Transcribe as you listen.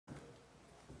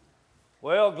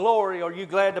Well, glory, are you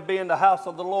glad to be in the house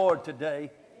of the Lord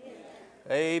today?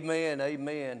 Amen,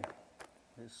 amen.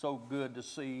 It's so good to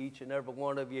see each and every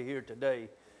one of you here today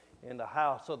in the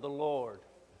house of the Lord.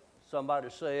 Somebody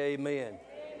say amen.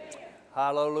 Amen.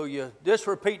 Hallelujah. Just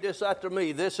repeat this after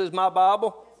me. This is my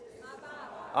Bible.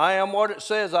 I am what it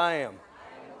says I am.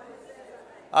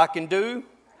 I can do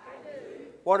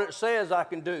what it says I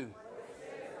can do.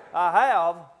 I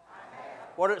have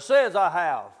what it says I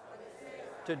have.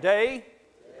 Today,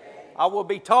 I will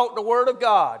be taught the Word of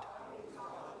God.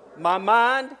 My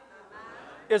mind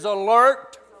is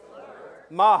alert.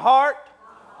 My heart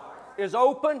is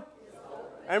open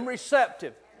and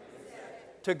receptive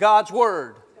to God's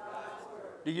Word.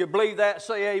 Do you believe that?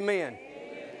 Say amen.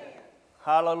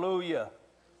 Hallelujah.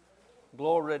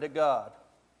 Glory to God.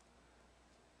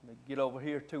 Let me get over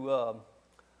here to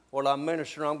what I'm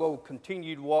ministering. I'm going to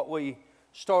continue what we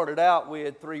started out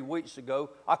with 3 weeks ago.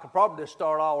 I could probably just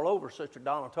start all over. Sister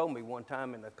Donna told me one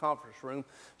time in the conference room,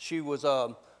 she was, I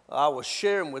was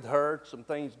sharing with her some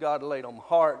things God laid on my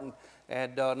heart,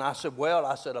 and I said,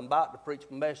 I'm about to preach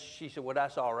a message. She said, well,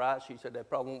 that's all right. She said, they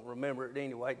probably won't remember it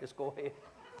anyway. Just go ahead.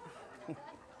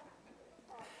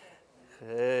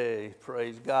 Hey,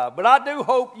 praise God. But I do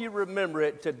hope you remember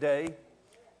it today.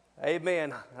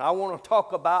 Amen. I want to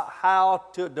talk about how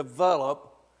to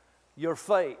develop your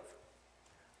faith.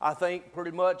 I think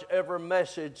pretty much every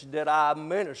message that I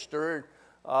ministered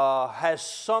has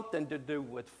something to do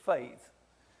with faith.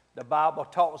 The Bible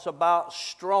talks about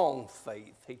strong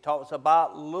faith. He talks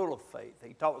about little faith.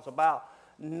 He talks about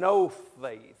no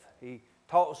faith. He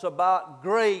talks about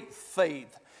great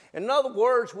faith. In other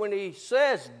words, when he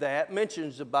says that,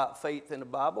 mentions about faith in the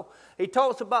Bible, he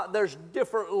talks about there's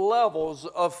different levels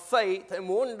of faith, and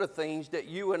one of the things that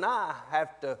you and I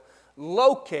have to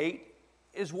locate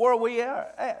is where we are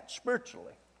at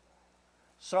spiritually.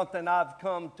 Something I've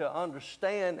come to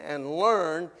understand and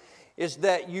learn is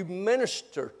that you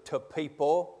minister to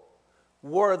people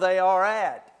where they are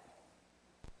at.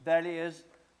 That is,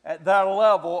 at their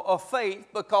level of faith,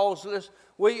 because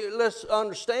let's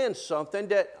understand something,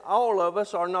 that all of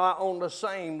us are not on the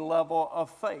same level of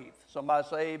faith. Somebody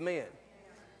say amen.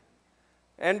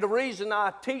 And the reason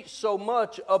I teach so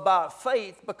much about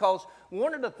faith, because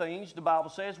one of the things the Bible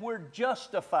says, we're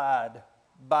justified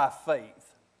by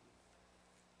faith.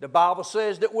 The Bible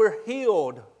says that we're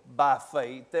healed by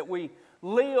faith, that we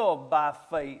live by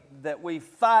faith, that we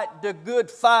fight the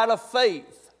good fight of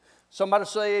faith. Somebody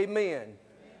say amen.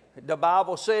 The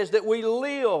Bible says that we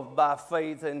live by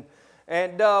faith, and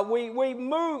we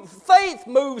move. Faith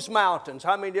moves mountains.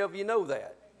 How many of you know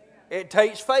that? It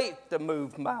takes faith to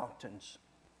move mountains.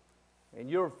 And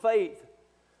your faith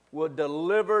will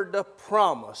deliver the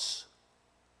promise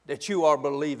that you are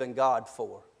believing God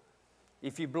for.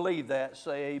 If you believe that,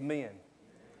 say amen.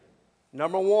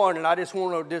 Number one, and I just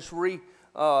want to just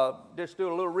do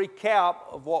a little recap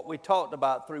of what we talked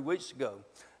about 3 weeks ago.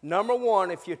 Number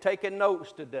one, if you're taking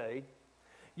notes today,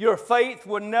 your faith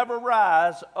will never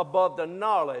rise above the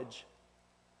knowledge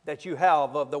that you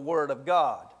have of the Word of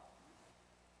God.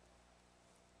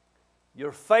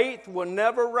 Your faith will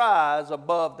never rise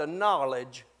above the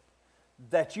knowledge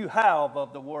that you have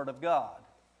of the Word of God.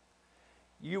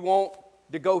 You want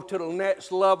to go to the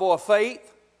next level of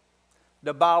faith?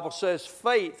 The Bible says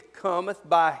faith cometh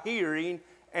by hearing,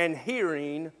 and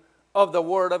hearing of the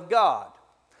Word of God.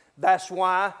 That's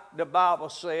why the Bible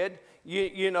said,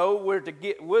 you know, we're to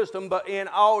get wisdom, but in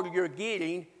all you're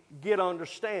getting, get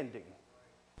understanding.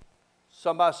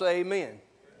 Somebody say amen.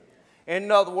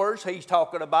 In other words, he's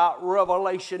talking about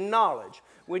revelation knowledge.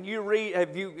 When you read,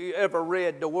 have you ever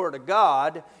read the Word of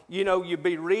God? You know, you'd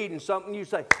be reading something, you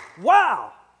say,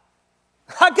 wow,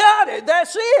 I got it,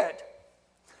 that's it.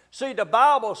 See, the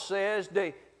Bible says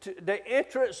the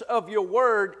entrance of your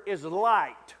Word is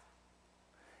light.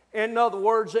 In other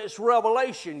words, it's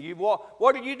revelation.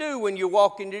 What do you do when you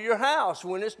walk into your house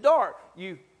when it's dark?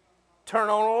 You turn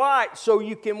on a light so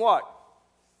you can what?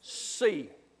 See.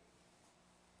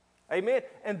 Amen.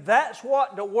 And that's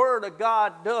what the Word of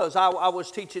God does. I was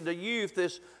teaching the youth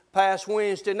this past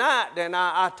Wednesday night, and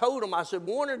I told them, I said,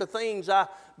 one of the things I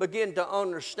begin to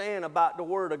understand about the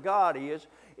Word of God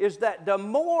is that the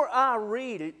more I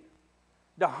read it,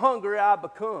 the hungrier I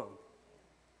become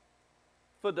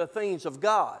for the things of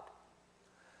God.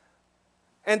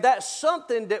 And that's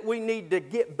something that we need to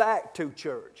get back to,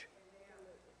 church,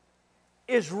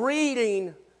 is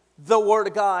reading the Word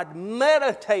of God,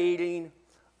 meditating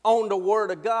on the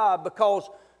Word of God, because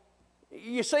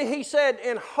you see, he said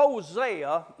in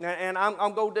Hosea, and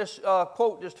I'm going to just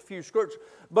quote just a few scriptures,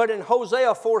 but in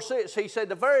Hosea 4:6, he said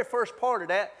the very first part of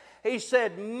that, He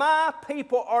said, my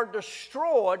people are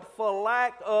destroyed for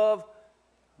lack of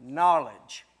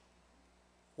knowledge.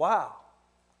 Wow.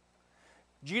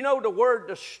 Do you know the word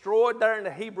destroyed there in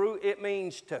the Hebrew? It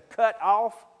means to cut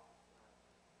off.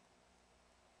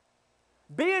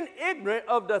 Being ignorant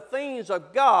of the things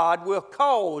of God will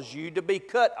cause you to be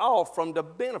cut off from the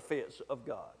benefits of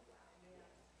God.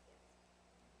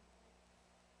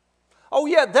 Oh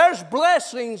yeah, there's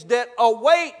blessings that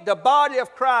await the body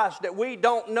of Christ that we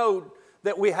don't know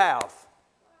that we have.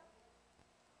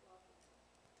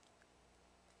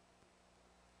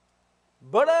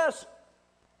 But us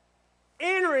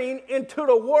entering into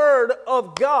the Word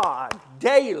of God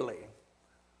daily.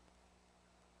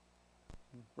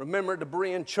 Remember the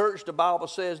Berean church, the Bible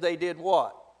says they did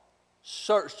what?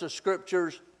 Search the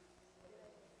Scriptures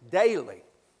daily.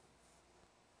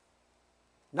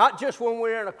 Not just when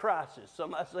we're in a crisis.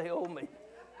 Somebody say, oh me.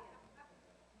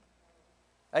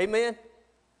 Amen?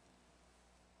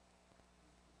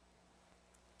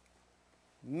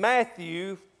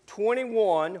 Matthew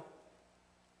 21.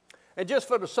 And just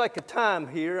for the sake of time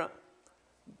here,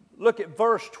 look at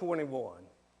verse 21.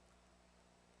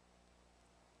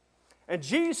 And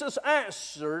Jesus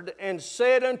answered and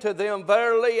said unto them,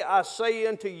 verily I say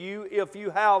unto you, if you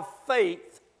have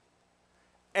faith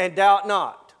and doubt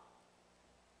not.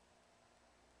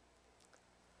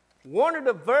 One of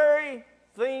the very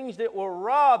things that will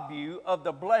rob you of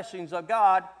the blessings of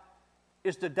God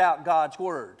is to doubt God's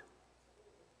word.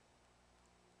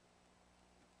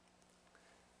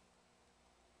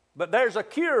 But there's a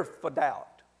cure for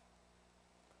doubt.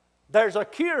 There's a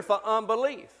cure for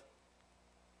unbelief.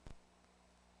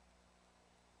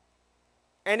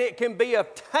 And it can be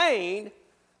obtained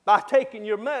by taking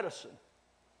your medicine.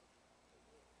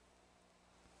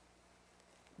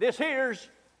 This here's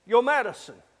your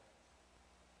medicine.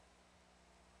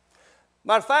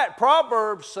 Matter of fact,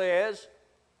 Proverbs says,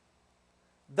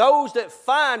 those that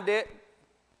find it,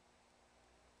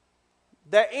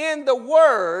 that in the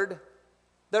Word,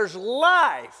 there's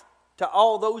life to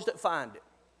all those that find it.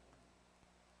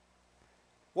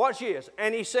 Watch this.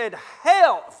 And he said,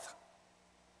 health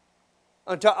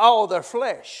unto all their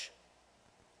flesh.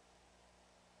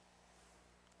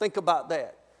 Think about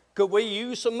that. Could we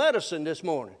use some medicine this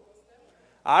morning?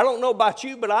 I don't know about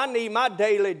you, but I need my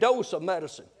daily dose of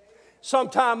medicine.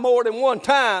 Sometime more than one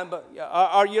time, but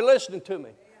are you listening to me?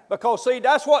 Because, see,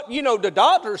 that's what, the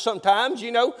doctors sometimes,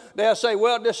 they'll say,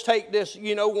 well, just take this,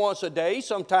 once a day.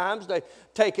 Sometimes they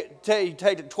take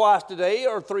it twice a day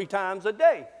or 3 times a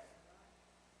day.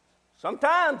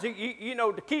 Sometimes,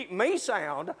 to keep me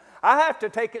sound, I have to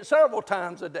take it several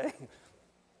times a day.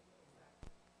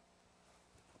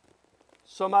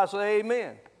 Somebody say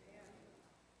amen.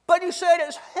 But he said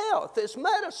it's health, it's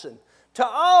medicine to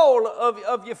all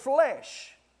of your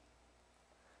flesh.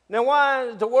 Now, why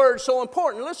is the word so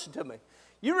important? Listen to me.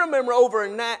 You remember over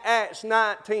in Acts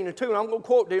 19 and 2, and I'm going to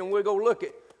quote them, and we'll go look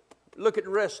at the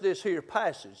rest of this here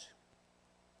passage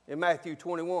in Matthew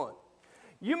 21.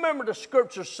 You remember the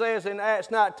scripture says in Acts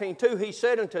 19:2, he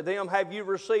said unto them, have you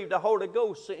received the Holy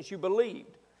Ghost since you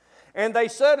believed? And they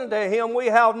said unto him, we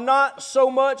have not so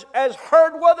much as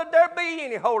heard whether there be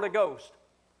any Holy Ghost.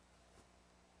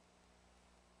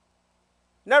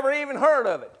 Never even heard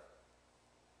of it.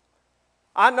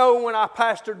 I know when I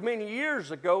pastored many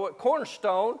years ago at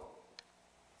Cornerstone,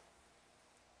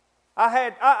 I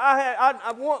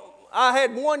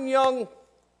had one young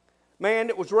man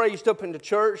that was raised up in the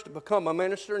church to become a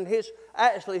minister, and his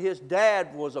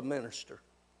dad was a minister.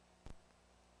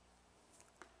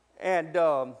 And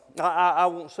I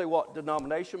won't say what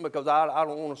denomination because I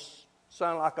don't want to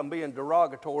sound like I'm being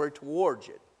derogatory towards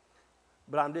it,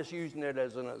 but I'm just using it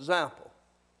as an example.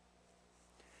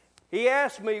 He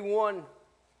asked me one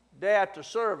day after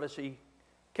service, he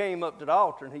came up to the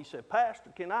altar and he said,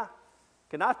 Pastor, can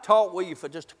I talk with you for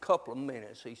just a couple of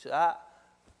minutes? He said,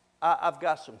 I've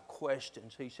got some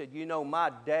questions. He said,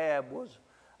 my dad was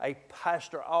a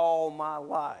pastor all my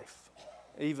life,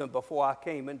 even before I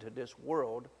came into this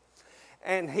world.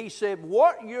 And he said,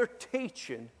 what you're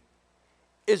teaching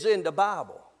is in the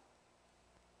Bible.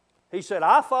 He said,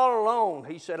 I follow along.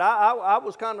 He said, I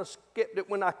was kind of skeptic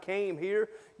when I came here,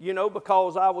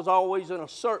 because I was always in a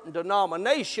certain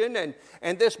denomination,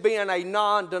 and this being a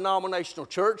non-denominational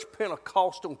church,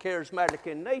 Pentecostal and charismatic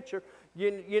in nature,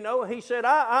 he said,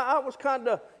 I was kind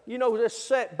of, just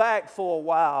set back for a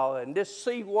while and just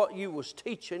see what you was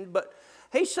teaching. But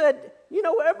he said,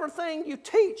 everything you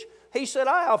teach, he said,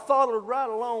 I have followed right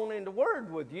along in the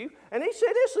Word with you. And he said,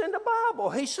 it's in the Bible.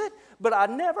 He said, but I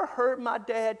never heard my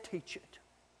dad teach it.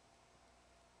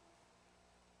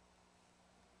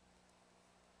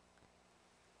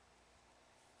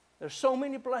 There's so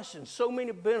many blessings, so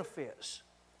many benefits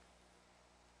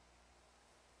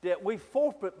that we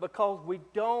forfeit because we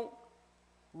don't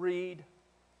read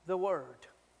the Word.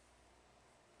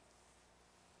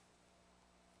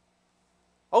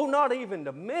 Oh, not even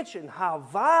to mention how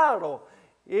vital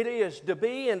it is to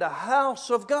be in the house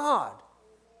of God.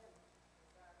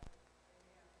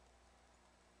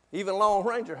 Even Lone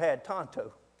Ranger had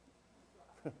Tonto.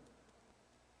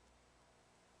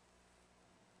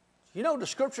 You know, the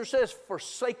Scripture says,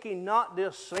 forsaking not the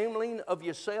assembling of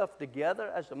yourself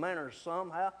together, as the manner of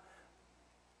some have.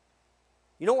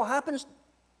 You know what happens?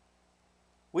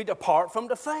 We depart from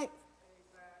the faith.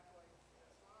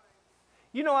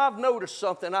 You know, I've noticed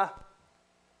something.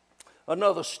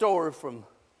 Another story from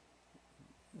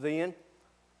then.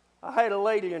 I had a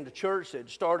lady in the church that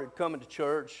started coming to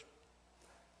church,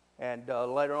 and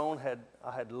later on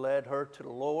I had led her to the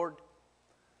Lord.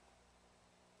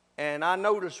 And I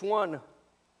noticed one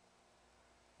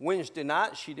Wednesday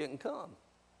night she didn't come.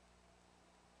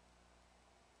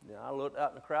 Then I looked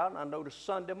out in the crowd and I noticed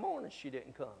Sunday morning she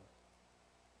didn't come.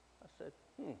 I said,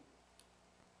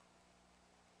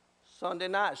 Sunday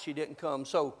night she didn't come.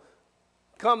 So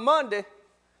come Monday,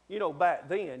 you know, back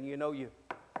then, you know,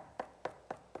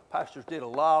 pastors did a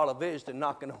lot of visiting,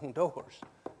 knocking on doors.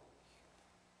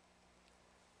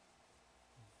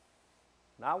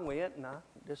 And I went and I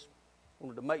just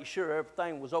wanted to make sure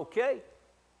everything was okay.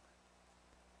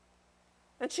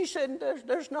 And she said,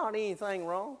 there's not anything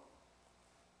wrong.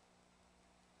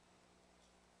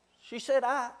 She said,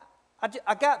 I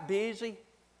got busy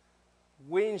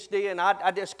Wednesday, and I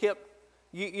just kept,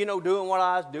 you know, doing what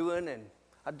I was doing, and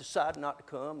I decided not to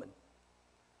come. And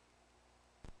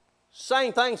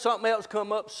same thing, something else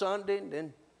come up Sunday, and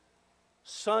then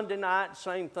Sunday night,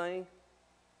 same thing.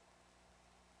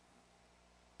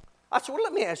 I said, well,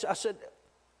 let me ask you. I said,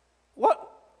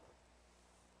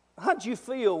 how did you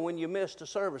feel when you missed the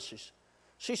services?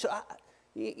 She said,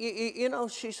 you know,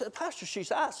 she said, Pastor, she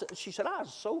said, I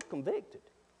was so convicted.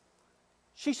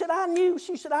 She said, I knew,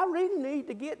 she said, I really need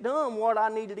to get done what I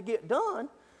needed to get done.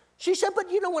 She said, but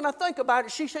you know, when I think about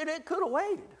it, she said, it could have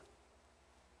waited.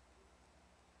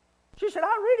 She said,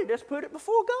 I really just put it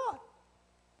before God.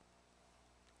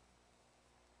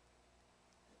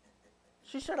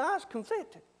 She said, I was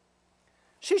convicted.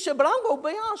 She said, but I'm going to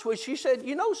be honest with you. She said,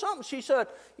 you know something? She said,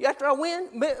 after I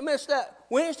missed that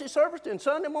Wednesday service and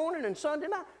Sunday morning and Sunday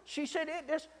night, she said,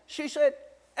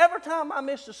 every time I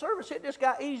missed the service, it just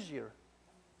got easier.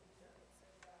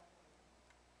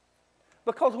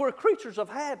 Because we're creatures of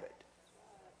habit.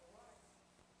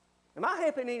 Am I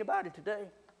helping anybody today?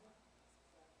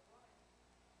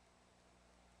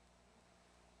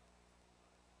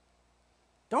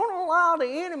 Don't allow the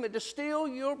enemy to steal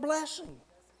your blessing.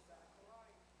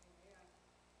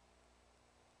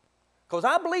 Because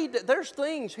I believe that there's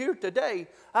things here today.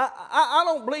 I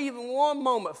don't believe in one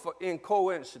moment in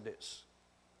coincidence.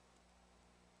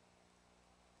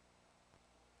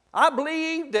 I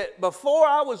believe that before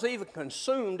I was even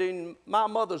consumed in my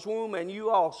mother's womb, and you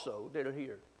also that are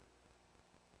here,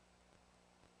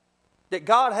 that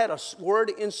God had a word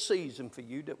in season for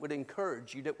you that would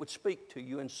encourage you, that would speak to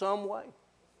you in some way,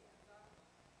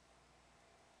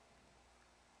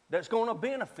 that's going to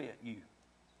benefit you.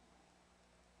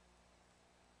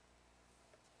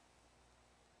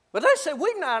 But they said,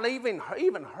 we've not even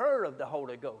heard of the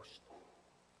Holy Ghost.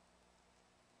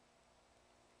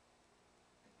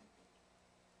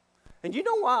 And you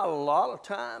know why a lot of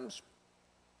times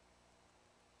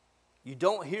you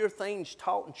don't hear things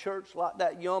taught in church like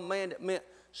that young man that meant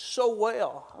so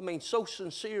well, I mean, so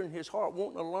sincere in his heart,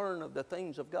 wanting to learn of the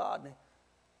things of God.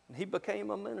 And he became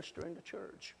a minister in the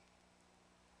church.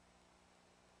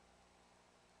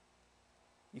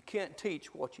 You can't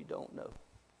teach what you don't know.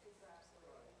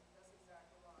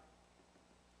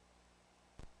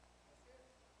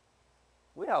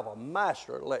 We have a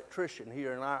master electrician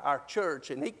here in our church,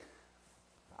 and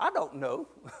I don't know.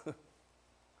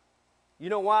 You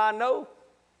know why I know?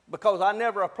 Because I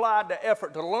never applied the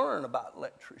effort to learn about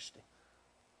electricity.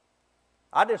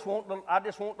 I just want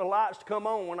the lights to come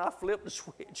on when I flip the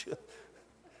switch.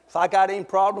 If I got any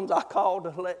problems, I call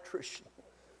the electrician.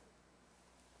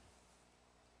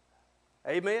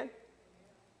 Amen?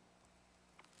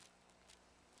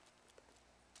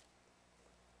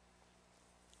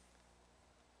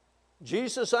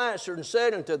 Jesus answered and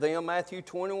said unto them, Matthew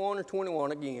 21 and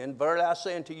 21 again, verily I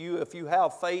say unto you, if you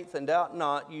have faith and doubt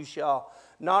not, you shall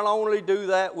not only do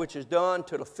that which is done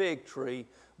to the fig tree,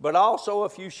 but also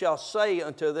if you shall say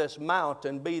unto this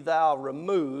mountain, be thou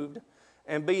removed,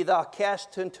 and be thou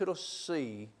cast into the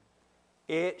sea,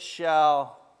 it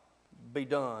shall be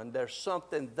done. There's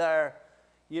something there.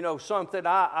 You know, something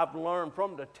I've learned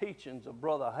from the teachings of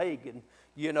Brother Hagin,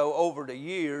 you know, over the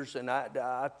years, and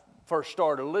I first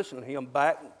started listening to him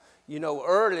back, you know,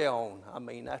 early on. I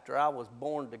mean, after I was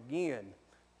born again,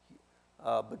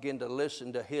 began to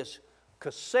listen to his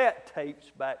cassette tapes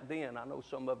back then. I know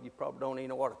some of you probably don't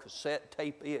even know what a cassette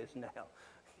tape is now,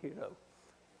 you know.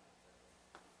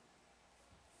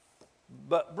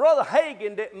 But Brother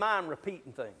Hagin didn't mind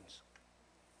repeating things.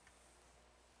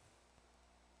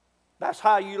 That's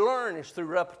how you learn, is through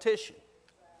repetition.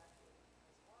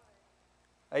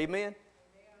 Amen?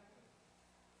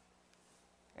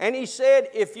 And he said,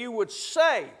 if you would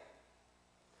say,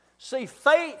 see,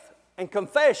 faith and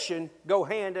confession go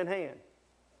hand in hand.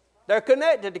 They're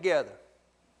connected together.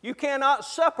 You cannot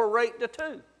separate the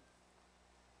two.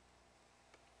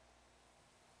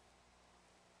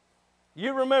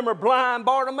 You remember blind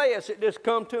Bartimaeus? It just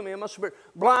come to me in my spirit.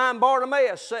 Blind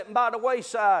Bartimaeus sitting by the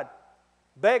wayside,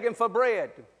 begging for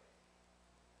bread.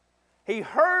 He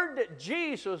heard that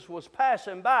Jesus was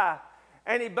passing by,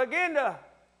 and he began to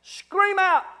scream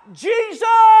out, Jesus!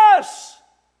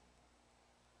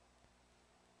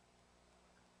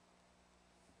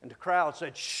 And the crowd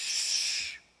said,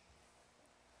 shh.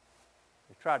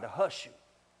 They tried to hush him.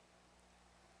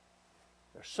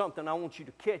 There's something I want you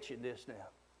to catch in this now.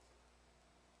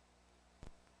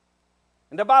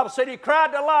 And the Bible said he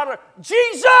cried louder,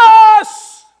 Jesus!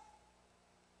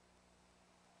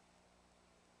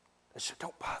 They said,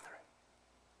 don't bother him.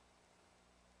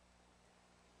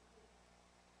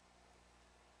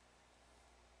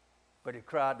 But he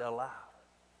cried aloud.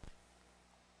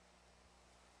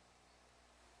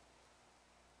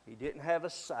 He didn't have a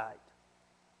sight,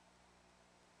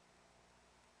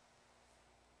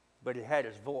 but he had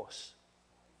his voice.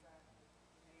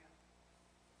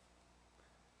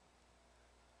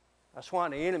 That's why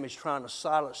the enemy's trying to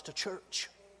silence the church.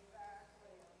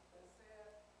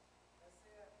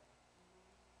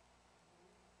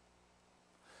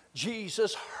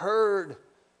 Jesus heard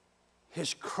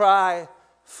his cry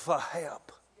for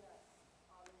help.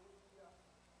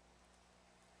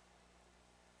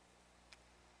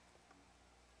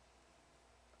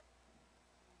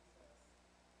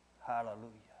 Hallelujah.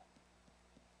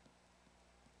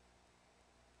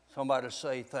 Somebody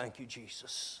say, thank you,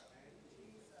 Jesus.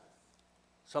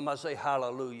 Somebody say,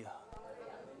 hallelujah.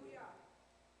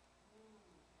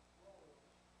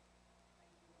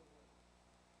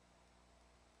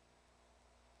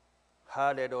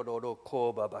 For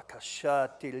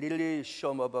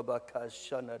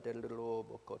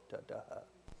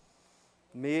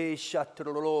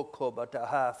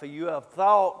you have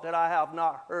thought that I have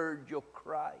not heard your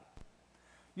cry,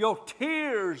 your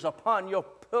tears upon your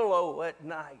pillow at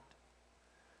night.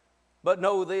 But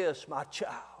know this, my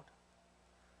child,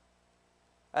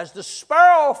 as the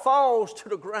sparrow falls to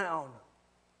the ground,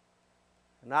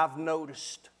 and I've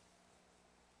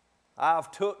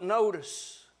took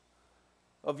notice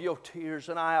of your tears,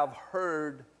 and I have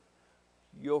heard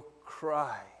your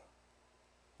cry.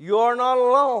 You are not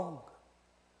alone,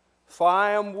 for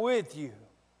I am with you,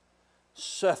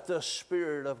 saith the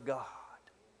Spirit of God.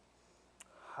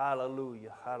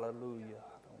 Hallelujah, hallelujah.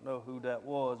 I don't know who that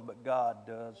was, but God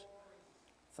does.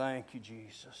 Thank you,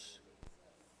 Jesus.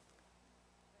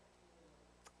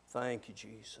 Thank you,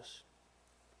 Jesus.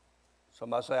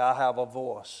 Somebody say, I have a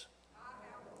voice.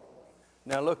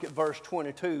 Now look at verse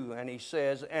 22, and he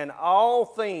says, and all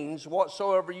things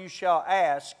whatsoever you shall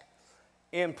ask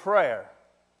in prayer,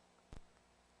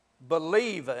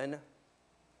 believing,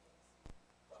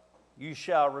 you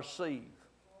shall receive.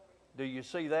 Do you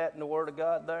see that in the Word of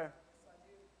God there?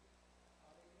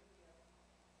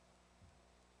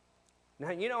 Now,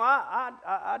 you know,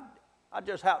 I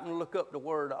just happened to look up the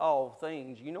word all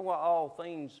things. You know what all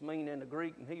things mean in the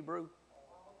Greek and Hebrew?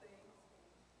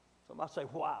 Somebody say,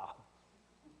 wow.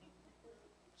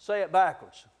 Say it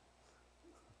backwards.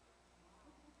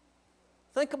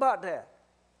 Think about that.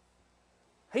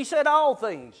 He said all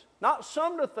things, not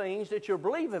some of the things that you're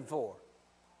believing for.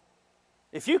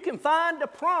 If you can find a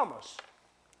promise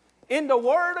in the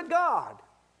Word of God,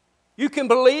 you can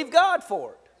believe God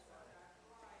for it.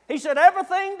 He said,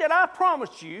 everything that I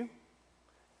promised you,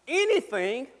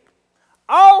 anything,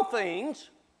 all things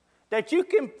that you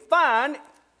can find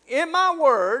in my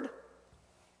Word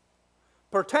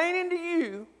pertaining to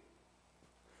you,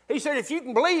 he said, if you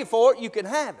can believe for it, you can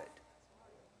have it.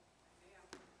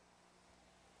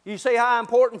 You see how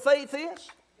important faith is?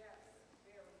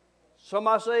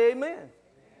 Somebody say amen.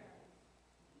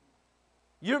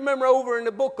 You remember over in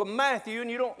the book of Matthew,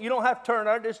 and you don't have to turn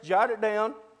there, just jot it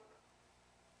down.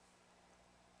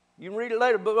 You can read it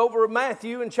later, but over in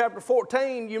Matthew in chapter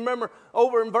 14, you remember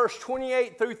over in verse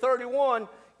 28 through 31,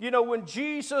 You know, when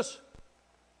Jesus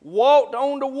walked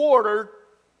on the water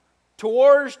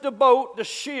towards the boat, the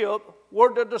ship,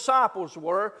 where the disciples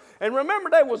were. And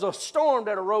remember, there was a storm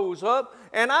that arose up.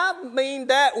 And I mean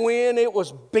that wind, it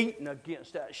was beating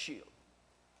against that ship.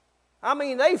 I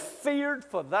mean, they feared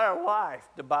for their life,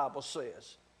 the Bible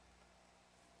says.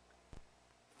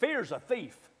 Fear's a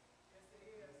thief.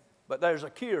 But there's a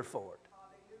cure for it.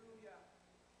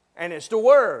 And it's the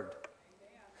Word.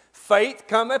 Faith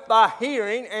cometh by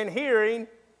hearing, and hearing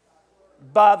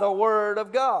by the Word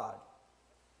of God.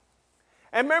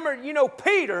 And remember, you know,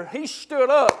 Peter, he stood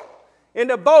up in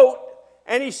the boat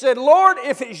and he said, Lord,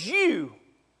 if it's you,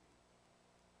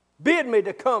 bid me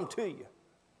to come to you.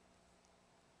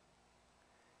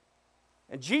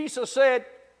 And Jesus said,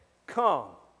 come.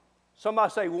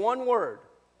 Somebody say one word.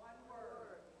 One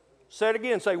word. Say it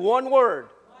again, say one word.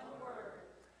 One word.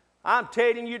 I'm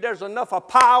telling you, there's enough of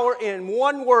power in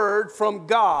one word from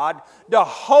God to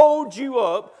hold you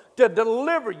up, to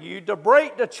deliver you, to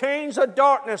break the chains of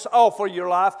darkness off of your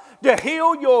life, to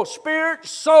heal your spirit,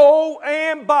 soul,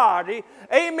 and body.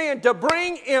 Amen. To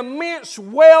bring immense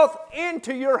wealth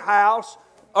into your house.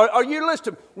 Are you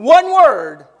listening? One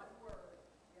word,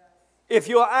 if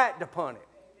you'll act upon it.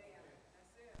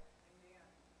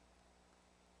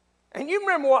 And you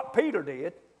remember what Peter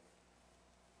did.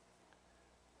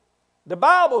 The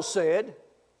Bible said,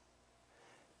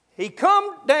 he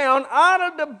come down out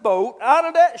of the boat, out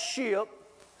of that ship.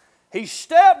 He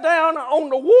stepped down on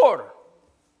the water.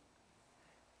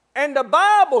 And the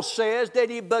Bible says that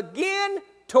he began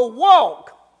to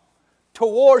walk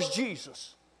towards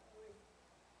Jesus.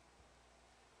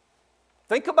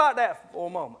 Think about that for a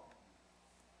moment.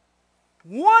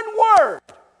 One word.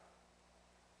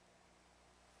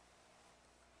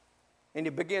 And he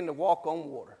began to walk on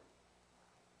water.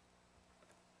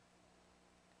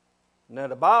 Now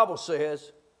the Bible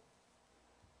says,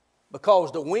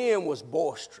 because the wind was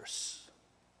boisterous,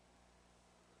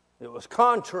 it was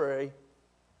contrary,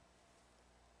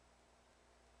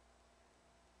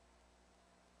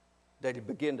 that he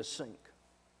began to sink.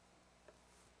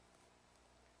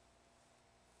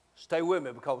 Stay with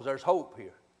me because there's hope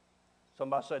here.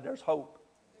 Somebody said there's hope.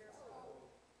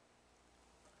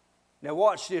 Now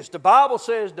watch this. The Bible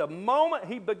says the moment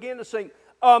he began to sink,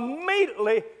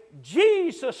 immediately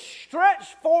Jesus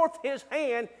stretched forth his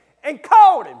hand and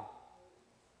called him.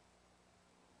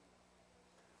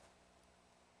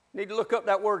 You need to look up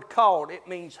that word called. It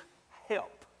means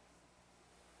help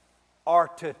or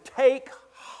to take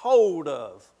hold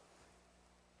of.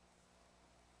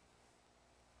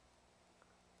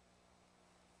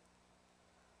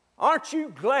 Aren't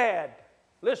you glad?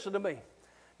 Listen to me.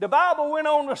 The Bible went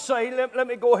on to say, let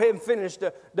me go ahead and finish.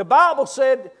 The Bible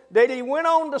said that he went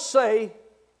on to say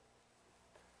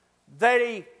that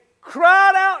he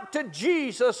cried out to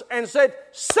Jesus and said,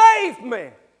 save me.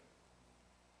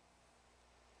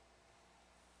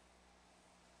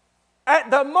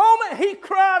 At the moment he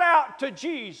cried out to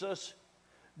Jesus,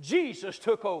 Jesus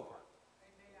took over.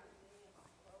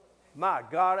 My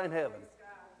God in heaven.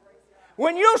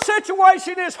 When your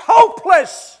situation is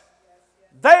hopeless,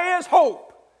 there is hope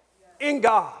in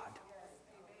God.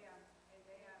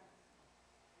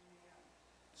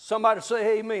 Somebody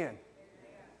say amen.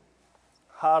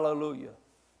 Hallelujah.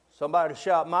 Somebody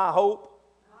shout, my hope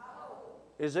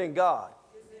is in God.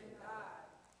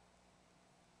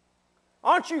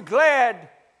 Aren't you glad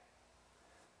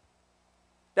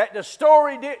that the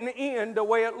story didn't end the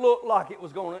way it looked like it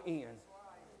was going to end?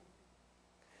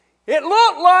 It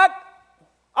looked like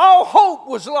all hope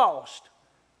was lost.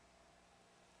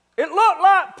 It looked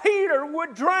like Peter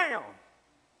would drown.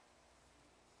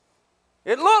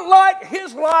 It looked like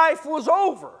his life was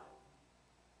over.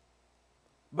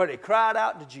 But he cried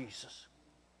out to Jesus.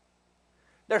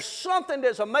 There's something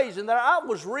that's amazing. I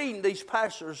was reading these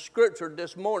passages of Scripture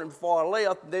this morning before I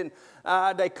left. Then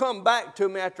they come back to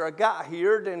me after I got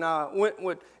here. Then I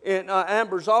went in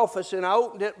Amber's office and I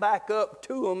opened it back up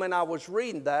to them and I was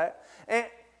reading that.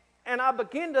 And I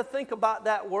began to think about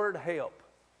that word help.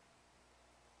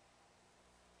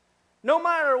 No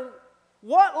matter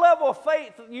what level of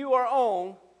faith you are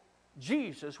on,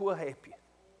 Jesus will help you.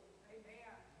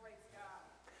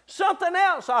 Something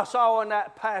else I saw in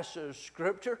that passage of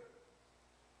Scripture.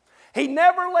 He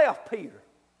never left Peter.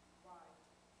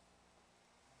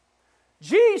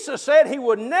 Jesus said he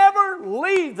would never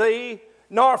leave thee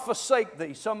nor forsake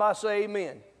thee. Somebody say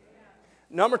amen.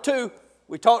 Number 2,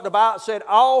 we talked about, said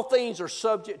all things are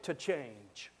subject to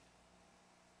change.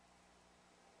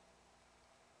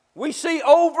 We see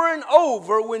over and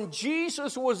over when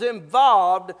Jesus was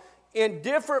involved in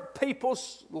different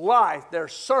people's life, their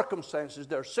circumstances,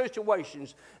 their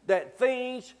situations, that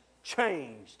things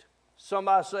changed.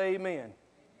 Somebody say amen.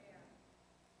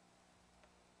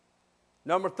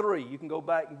 Number 3, you can go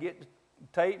back and get the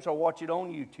tapes or watch it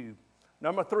on YouTube.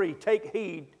 Number 3, take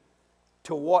heed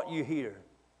to what you hear.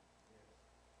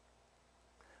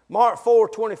 Mark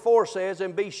 4:24 says,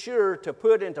 and be sure to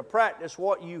put into practice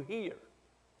what you hear.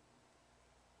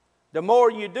 The more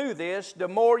you do this, the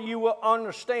more you will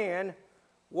understand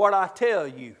what I tell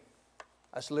you.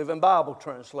 That's Living Bible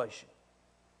translation.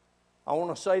 I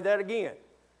want to say that again.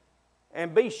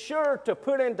 And be sure to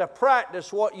put into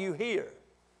practice what you hear.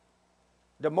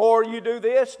 The more you do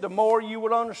this, the more you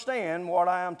will understand what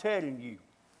I am telling you.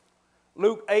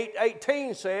 Luke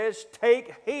 8:18 says,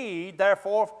 take heed,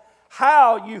 therefore,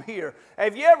 how you hear.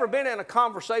 Have you ever been in a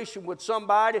conversation with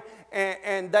somebody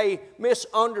and they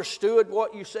misunderstood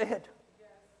what you said?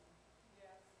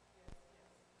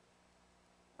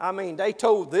 I mean, they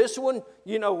told this one,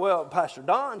 you know, well, Pastor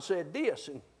Don said this,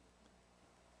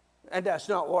 and that's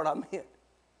not what I meant.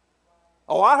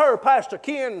 Oh, I heard Pastor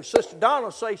Ken and Sister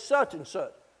Donna say such and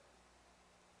such.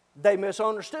 They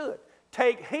misunderstood.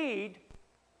 Take heed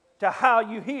to how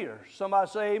you hear. Somebody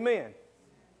say amen.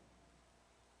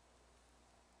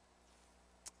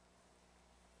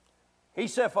 He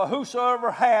said, for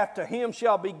whosoever hath, to him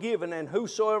shall be given, and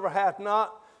whosoever hath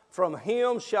not, from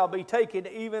him shall be taken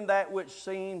even that which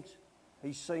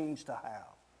he seems to have.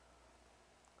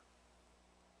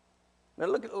 Now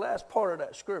look at the last part of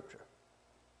that scripture.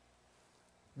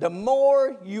 The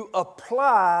more you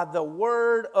apply the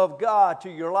Word of God to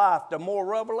your life, the more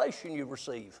revelation you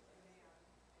receive.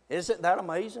 Isn't that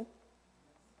amazing?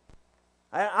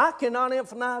 I cannot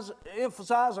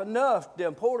emphasize enough the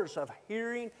importance of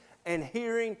hearing and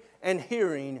hearing and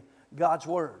hearing God's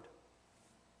Word.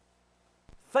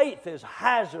 Faith is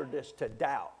hazardous to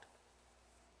doubt.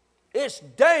 It's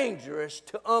dangerous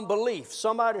to unbelief.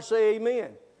 Somebody say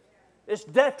amen. It's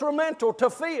detrimental to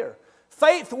fear.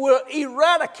 Faith will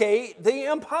eradicate the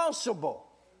impossible.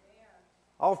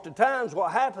 Oftentimes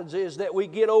what happens is that we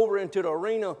get over into the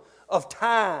arena of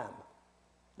time.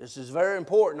 This is very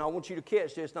important. I want you to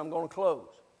catch this, and I'm going to close.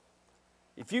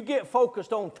 If you get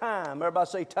focused on time, everybody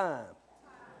say time,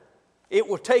 it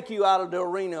will take you out of the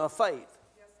arena of faith.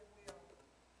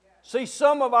 See,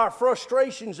 some of our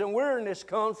frustrations and weariness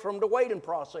comes from the waiting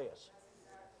process.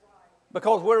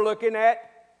 Because we're looking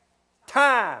at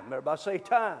time. Everybody say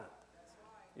time.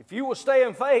 If you will stay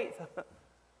in faith,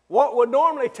 what would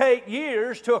normally take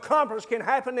years to accomplish can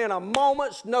happen in a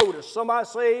moment's notice. Somebody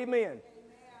say amen.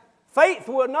 Faith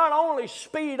will not only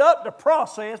speed up the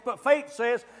process, but faith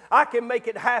says, I can make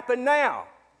it happen now.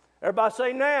 Everybody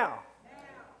say now.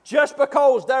 Just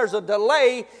because there's a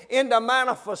delay in the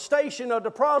manifestation of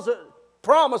the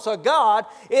promise of God,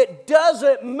 it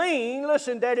doesn't mean,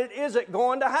 listen, that it isn't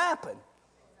going to happen.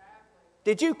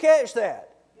 Did you catch that?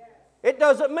 It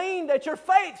doesn't mean that your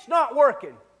faith's not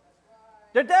working.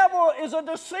 The devil is a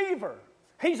deceiver.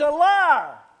 He's a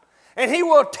liar. And he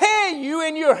will tell you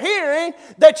in your hearing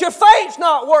that your faith's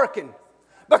not working.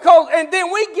 And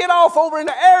then we get off over in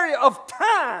the area of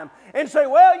time and say,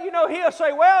 well, you know, he'll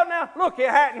say, well, now, look, it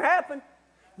hadn't happened.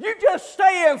 You just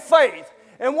stay in faith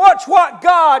and watch what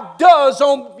God does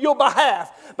on your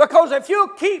behalf. Because if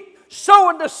you keep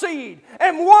sowing the seed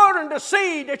and watering the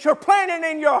seed that you're planting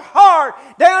in your heart,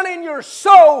 down in your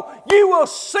soul, you will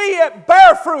see it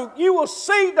bear fruit. You will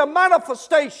see the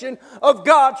manifestation of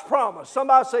God's promise.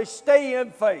 Somebody say, stay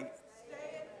in faith. Stay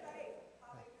in faith.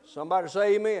 Somebody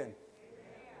say amen.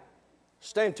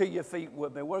 Stand to your feet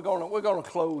with me. We're going to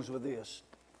close with this.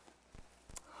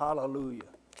 Hallelujah.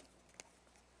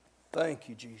 Thank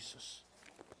you, Jesus.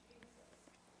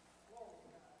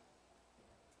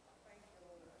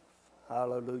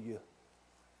 Hallelujah.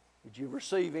 Did you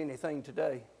receive anything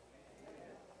today?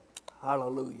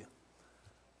 Hallelujah.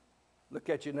 Look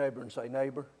at your neighbor and say,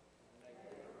 neighbor,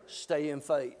 stay in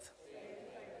faith.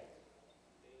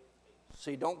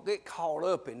 See, don't get caught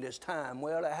up in this time.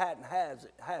 Well, it hadn't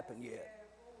happened yet.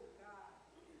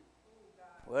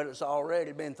 Well, it's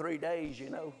already been 3 days, you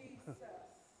know.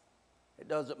 It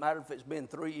doesn't matter if it's been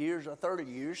 3 years or 30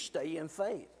 years. Stay in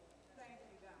faith.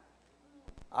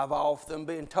 I've often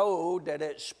been told that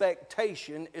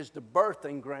expectation is the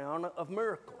birthing ground of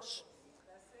miracles.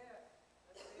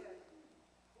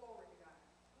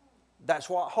 That's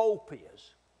what hope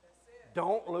is.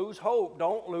 Don't lose hope.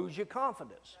 Don't lose your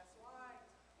confidence.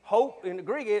 Hope in the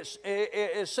Greek,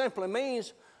 it simply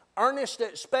means earnest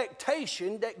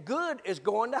expectation that good is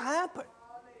going to happen.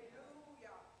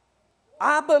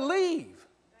 I believe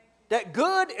that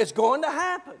good is going to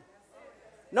happen.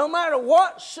 No matter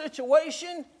what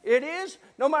situation it is,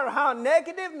 no matter how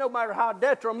negative, no matter how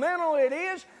detrimental it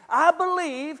is, I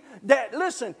believe that,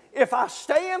 listen, if I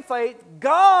stay in faith,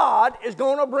 God is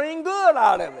going to bring good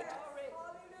out of it.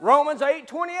 Romans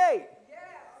 8:28.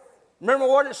 Remember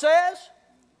what it says?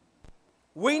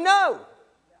 We know.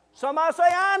 Somebody say,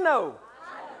 I know.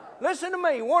 Listen to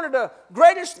me. One of the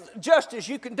greatest justice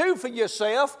you can do for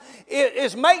yourself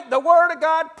is make the Word of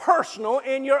God personal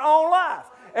in your own life.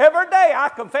 Every day I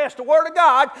confess the Word of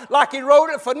God like He wrote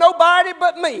it for nobody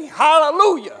but me.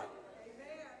 Hallelujah.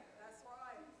 Amen. That's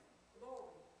right. Glory.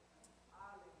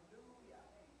 Hallelujah.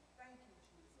 Thank you,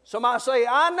 Jesus. Somebody say,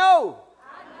 I know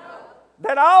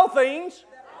that all things.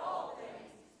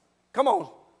 Come on.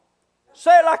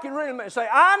 Say it like you really mean. Say,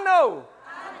 I know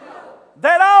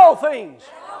that all things.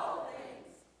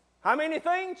 How many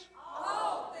things?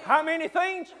 All things. How many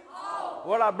things? All.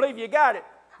 Well, I believe you got it.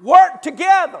 Work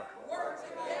together. Work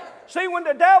together. See, when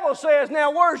the devil says,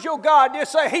 now where's your God?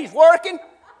 Just say, He's working.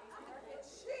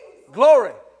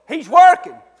 Glory. He's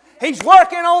working. He's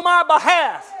working on my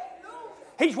behalf.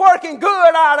 He's working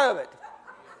good out of it.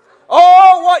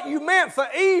 Oh, what you meant for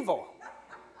evil,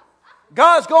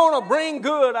 God's going to bring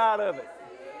good out of it.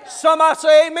 Somebody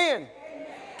say amen.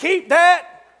 Keep that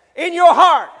in your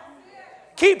heart.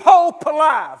 Keep hope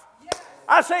alive.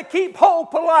 I say keep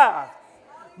hope alive.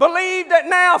 Believe that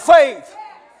now faith.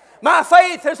 My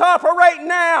faith is operating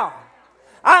now.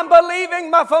 I'm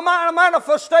believing for my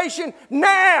manifestation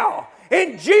now.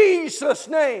 In Jesus'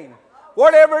 name.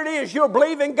 Whatever it is you're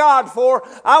believing God for,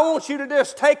 I want you to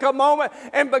just take a moment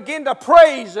and begin to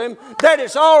praise Him that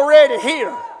it's already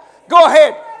here. Go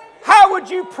ahead. How would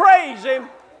you praise Him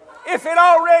if it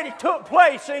already took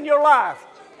place in your life?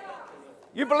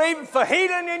 You believe for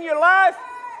healing in your life?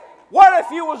 What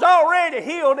if you was already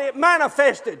healed, it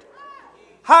manifested?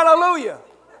 Hallelujah.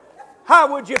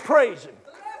 How would you praise Him?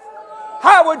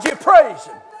 How would you praise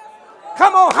Him?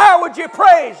 Come on, how would you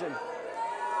praise Him?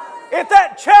 If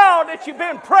that child that you've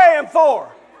been praying for,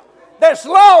 that's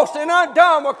lost and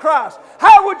undone with Christ,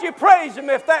 how would you praise Him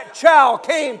if that child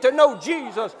came to know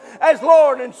Jesus as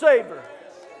Lord and Savior?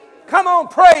 Come on,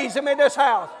 praise Him in this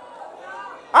house.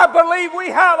 I believe we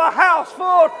have a house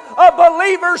full of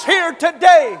believers here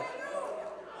today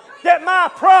that my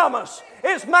promise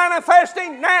is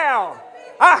manifesting now.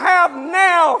 I have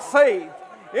now faith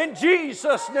in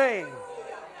Jesus' name.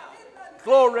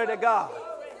 Glory to God.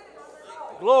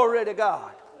 Glory to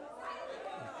God.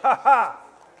 Ha ha.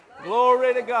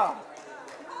 Glory to God.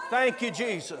 Thank you,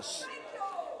 Jesus.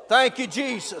 Thank you,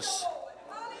 Jesus.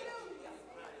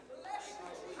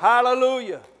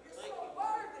 Hallelujah.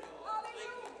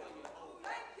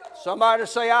 Somebody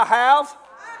say, I have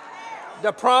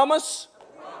the promise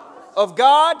of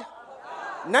God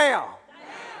now.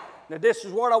 Now, this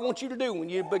is what I want you to do when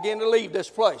you begin to leave this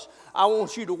place. I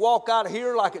want you to walk out of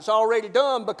here like it's already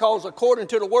done, because according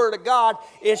to the Word of God,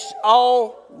 it's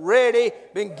already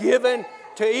been given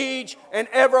to each and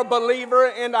every believer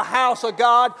in the house of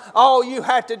God. All you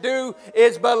have to do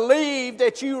is believe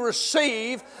that you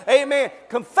receive. Amen.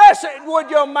 Confess it with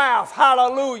your mouth.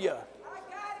 Hallelujah.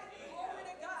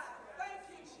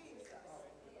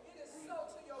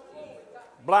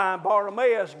 Blind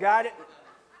Bartimaeus got it.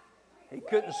 He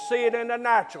couldn't see it in the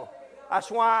natural. That's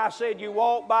why I said you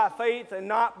walk by faith and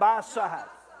not by sight.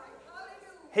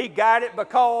 He got it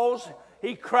because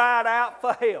he cried out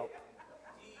for help.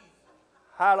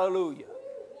 Hallelujah.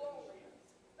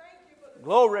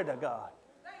 Glory to God.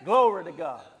 Glory to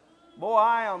God. Boy,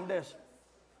 I am this.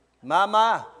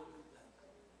 My.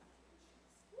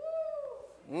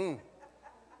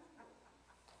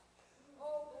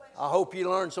 I hope you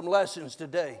learned some lessons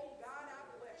today.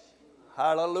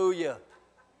 Hallelujah.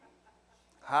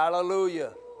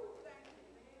 Hallelujah.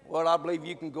 Well, I believe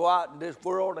you can go out in this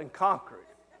world and conquer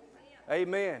it.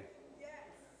 Amen.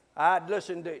 I'd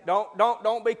listen to,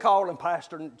 don't be calling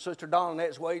Pastor and Sister Donna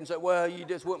next week and say, well, you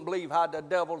just wouldn't believe how the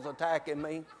devil's attacking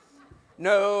me.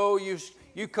 No,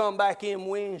 you come back in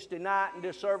Wednesday night in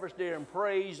this service during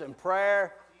praise and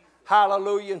prayer.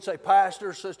 Hallelujah. And say,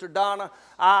 Pastor, Sister Donna,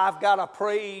 I've got a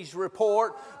praise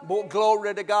report.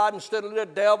 Glory to God. Instead of the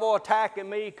devil attacking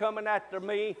me, coming after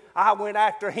me, I went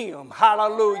after him.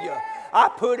 Hallelujah. I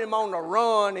put him on the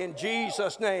run in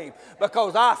Jesus' name,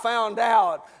 because I found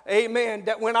out, amen,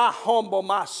 that when I humble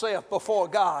myself before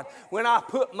God, when I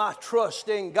put my trust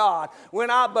in God, when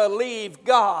I believe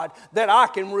God, that I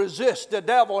can resist the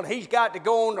devil and he's got to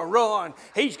go on the run.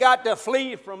 He's got to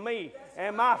flee from me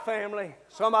and my family.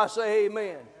 Somebody say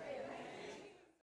amen.